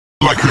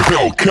like a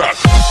Hellcat.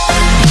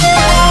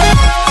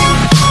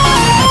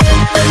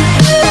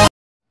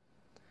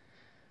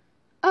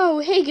 Oh,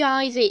 hey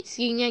guys, it's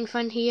Yin Yang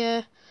Fan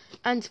here,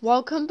 and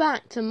welcome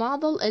back to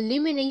Marble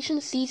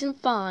Elimination Season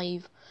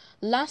 5.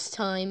 Last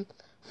time,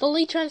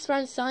 Fully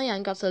Transparent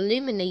Cyan got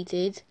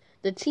eliminated,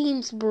 the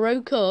teams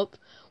broke up,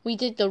 we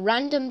did the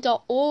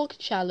random.org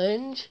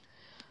challenge,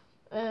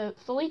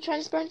 Fully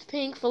Transparent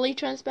Pink, Fully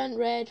Transparent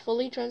Red,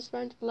 Fully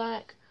Transparent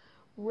Black,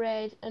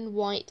 Red and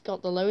White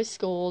got the lowest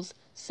scores,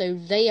 so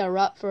they are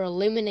up for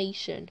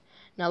elimination.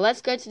 Now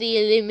let's go to the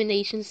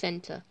Elimination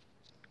Center.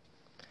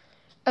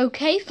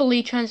 Okay,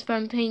 Fully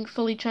Transparent Pink,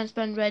 Fully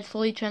Transparent Red,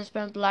 Fully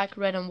Transparent Black,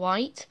 Red and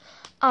White.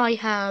 I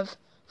have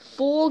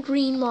 4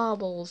 green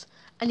marbles,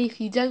 and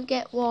if you don't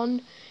get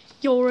one,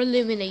 you're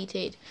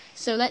eliminated.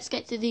 So let's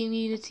get to the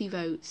immunity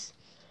votes.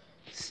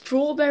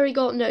 Strawberry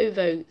got no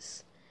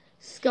votes.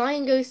 Sky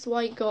and Ghost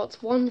White got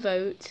 1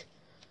 vote,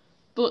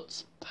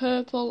 but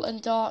Purple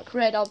and Dark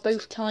Red are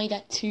both tied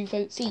at 2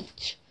 votes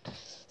each.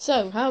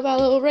 So, how about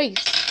a little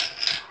race?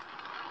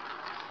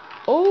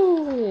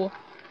 Oh!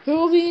 Who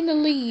will be in the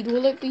lead?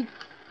 Will it be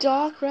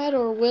Dark Red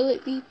or will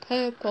it be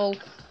Purple?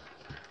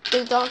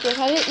 Think Dark Red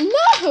had it?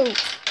 No!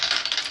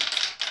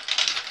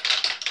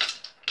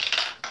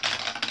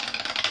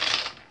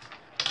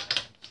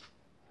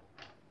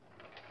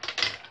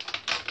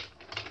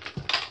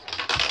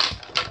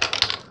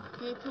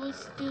 Purple is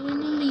still in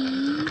the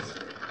lead.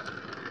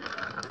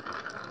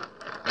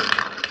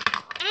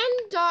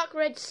 And Dark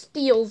Red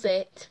steals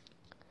it.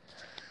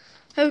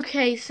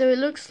 Okay, so it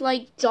looks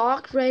like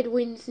Dark Red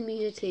wins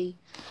immunity.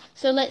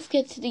 So let's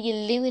get to the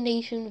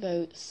elimination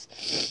votes.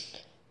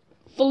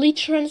 Fully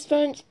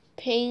Transparent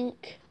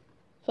Pink,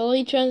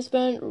 Fully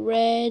Transparent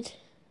Red,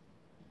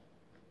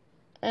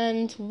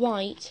 and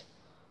White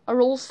are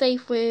all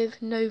safe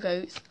with no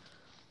votes.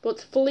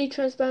 But Fully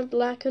Transparent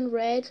Black and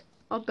Red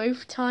are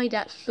both tied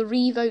at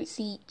 3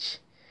 votes each.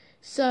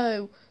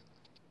 So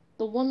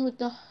the one with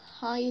the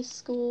highest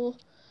score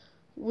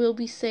will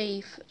be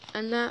safe,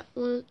 and that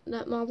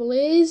marble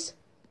is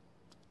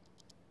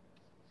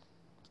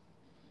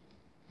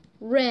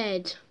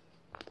Red.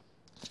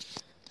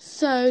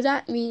 So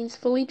that means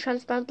Fully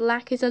Transparent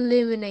Black is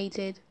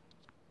eliminated.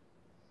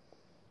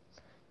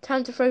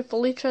 Time to throw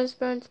Fully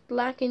Transparent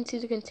Black into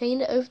the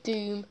container of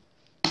doom.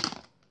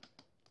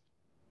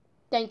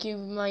 Thank you,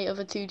 my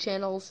other 2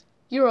 channels.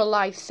 You're a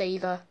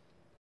lifesaver.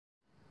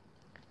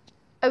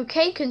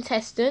 Okay,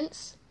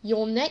 contestants,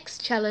 your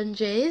next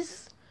challenge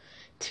is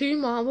 2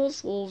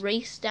 marbles will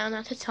race down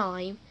at a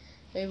time.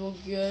 They will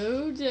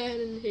go down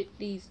and hit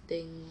these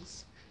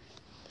things.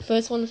 The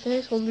first one to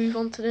finish will move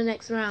on to the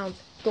next round.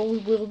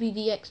 Gold will be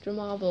the extra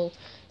marble,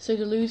 so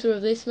the loser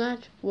of this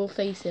match will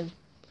face him.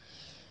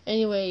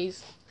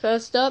 Anyways,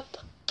 first up,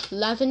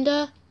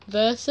 Lavender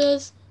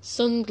versus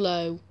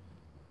Sunglow.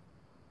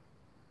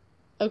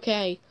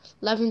 Okay,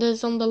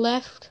 Lavender's on the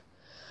left,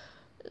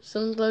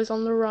 Sunglow's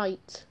on the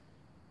right.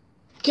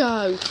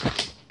 Go!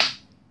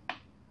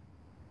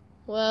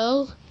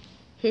 Well,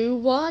 who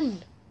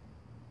won?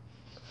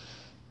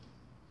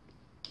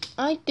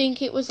 I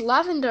think it was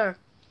Lavender.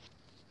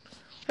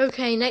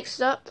 Okay,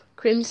 next up,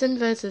 Crimson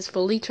versus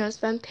Fully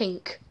Transparent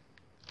Pink.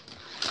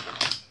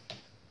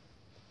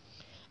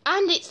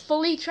 And it's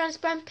Fully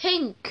Transparent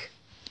Pink.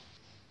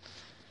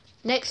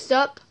 Next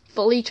up,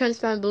 Fully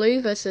Transparent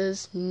Blue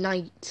versus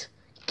Night.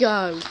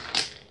 Go.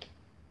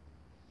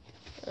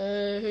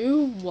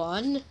 Who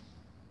won?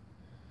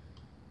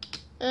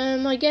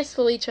 I guess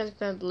Fully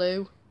Transparent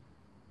Blue.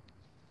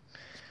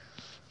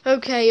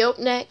 Okay, up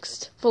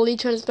next, Fully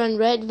Transparent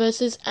Red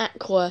versus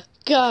Aqua.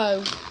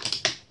 Go!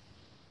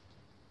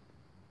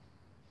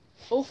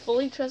 Oh,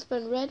 Fully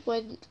Transparent Red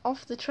went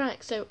off the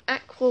track, so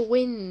Aqua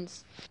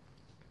wins.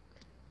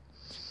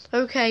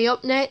 Okay,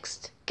 up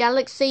next,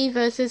 Galaxy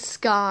versus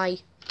Sky.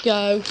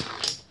 Go!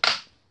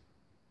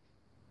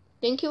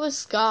 Think it was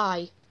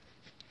Sky.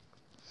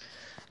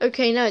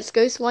 Okay, now it's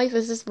Ghost White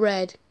versus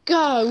Red.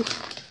 Go!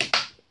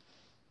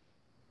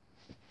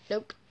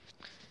 Nope.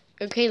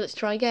 Okay, let's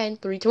try again.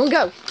 3, 2, 1,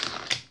 go!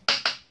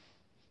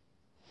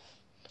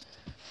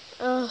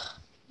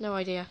 No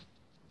idea.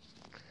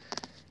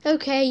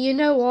 Okay, you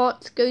know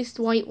what? Ghost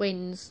White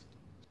wins.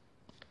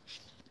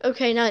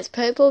 Okay, now it's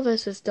Purple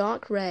versus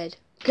Dark Red.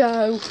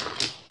 Go!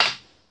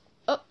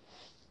 Oh.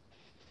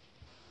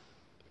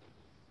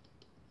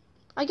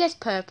 I guess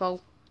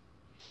Purple.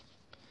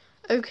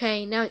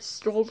 Okay, now it's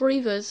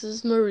Strawberry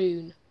versus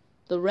Maroon.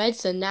 The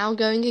Reds are now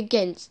going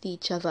against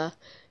each other.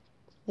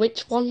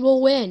 Which one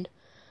will win?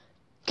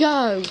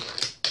 Go!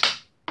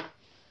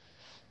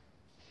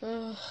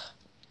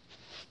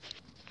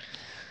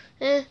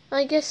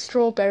 I guess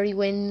Strawberry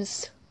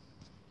wins.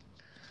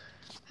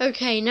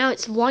 Okay, now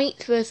it's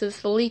White versus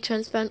Fully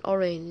Transparent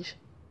Orange.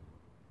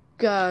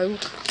 Go.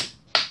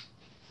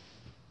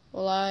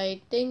 Well,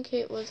 I think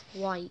it was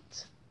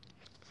White.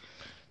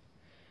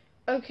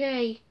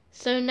 Okay,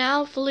 so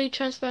now Fully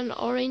Transparent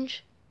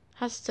Orange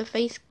has to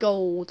face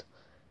Gold.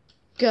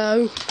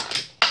 Go.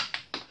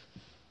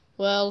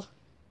 Well,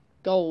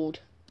 Gold.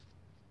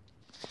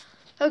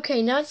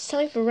 Okay, now it's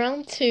time for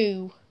round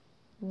 2.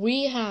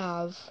 We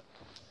have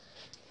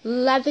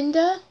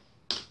lavender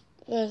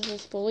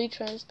versus fully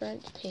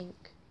transparent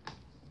pink.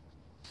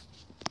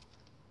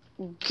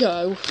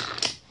 Go.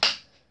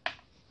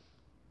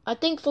 I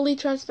think fully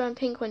transparent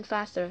pink went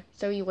faster,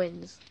 so he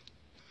wins.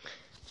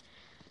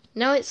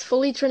 Now it's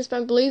fully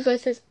transparent blue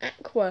versus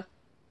aqua.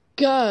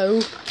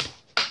 Go.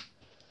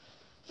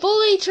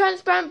 Fully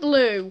transparent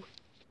blue.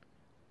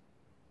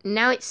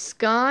 Now it's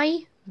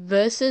sky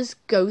versus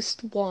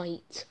ghost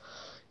white.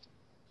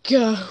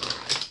 Go.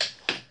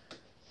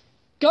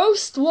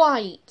 Ghost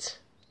white.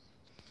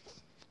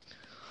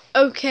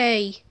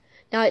 Okay,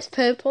 now it's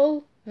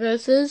purple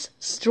versus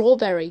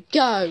strawberry.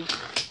 Go.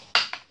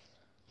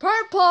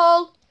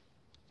 Purple.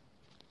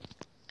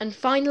 And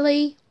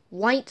finally,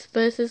 white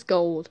versus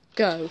gold.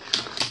 Go.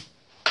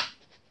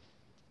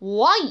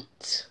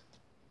 White.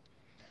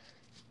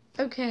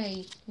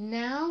 Okay,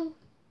 now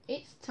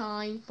it's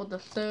time for the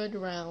third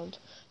round.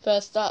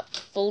 First up,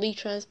 fully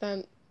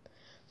transparent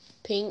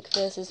pink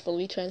versus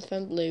fully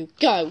transparent blue.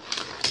 Go.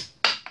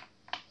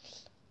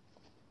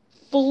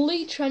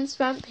 Fully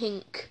transparent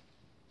pink.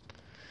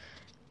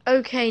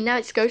 Okay, now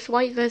it's ghost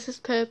white versus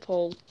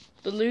purple.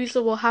 The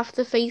loser will have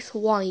to face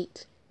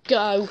white.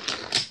 Go.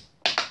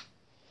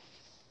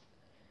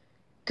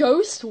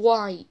 Ghost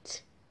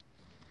white.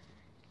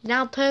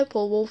 Now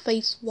purple will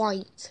face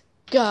white.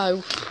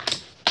 Go.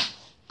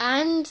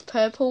 And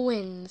purple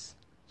wins.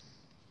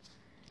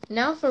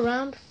 Now for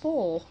round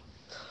 4.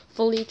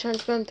 Fully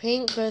transparent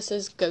pink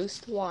versus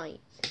ghost white.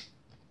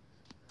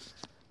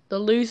 The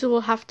loser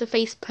will have to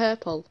face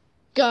purple.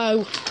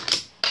 Go.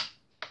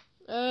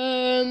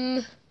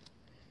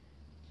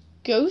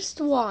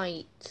 Ghost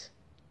white.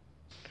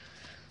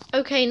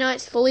 Okay, now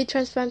it's fully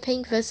transparent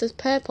pink versus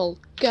purple.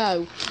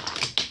 Go.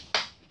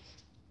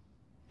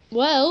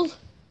 Well,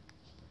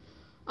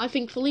 I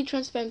think fully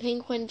transparent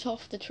pink went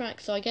off the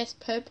track, so I guess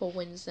purple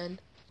wins then.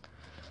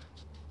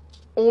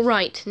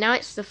 Alright, now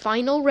it's the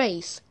final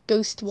race.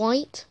 Ghost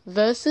white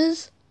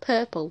versus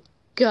purple.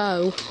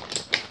 Go.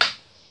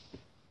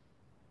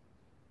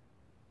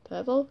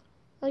 Purple,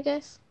 I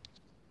guess.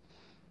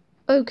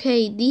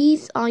 Okay,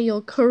 these are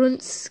your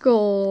current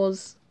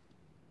scores.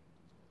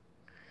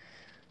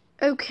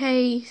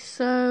 Okay,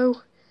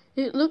 so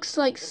it looks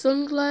like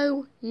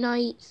Sunglow,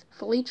 Night,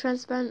 Fully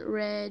Transparent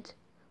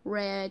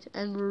Red,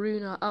 and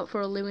Maroon are up for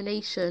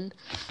elimination.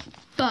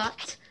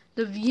 But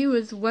the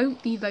viewers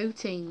won't be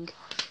voting.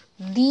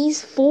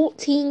 These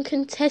 14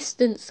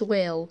 contestants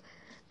will.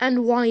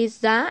 And why is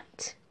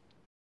that?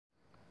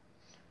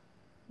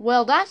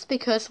 Well, that's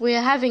because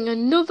we're having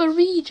another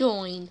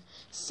rejoin.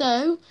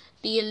 So,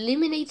 the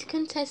eliminated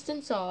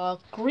contestants are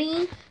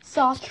green,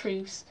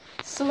 chartreuse,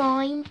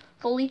 slime,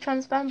 fully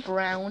transparent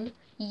brown,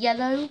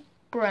 yellow,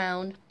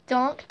 brown,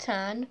 dark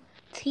tan,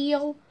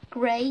 teal,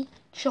 grey,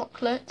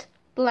 chocolate,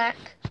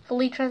 black,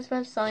 fully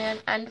transparent cyan,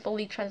 and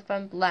fully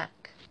transparent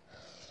black.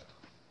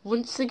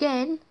 Once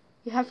again,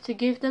 you have to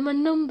give them a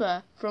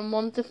number from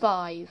 1 to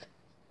 5.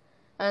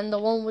 And the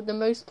one with the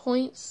most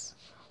points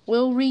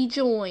will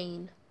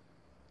rejoin.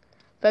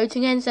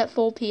 Voting ends at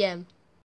 4 PM.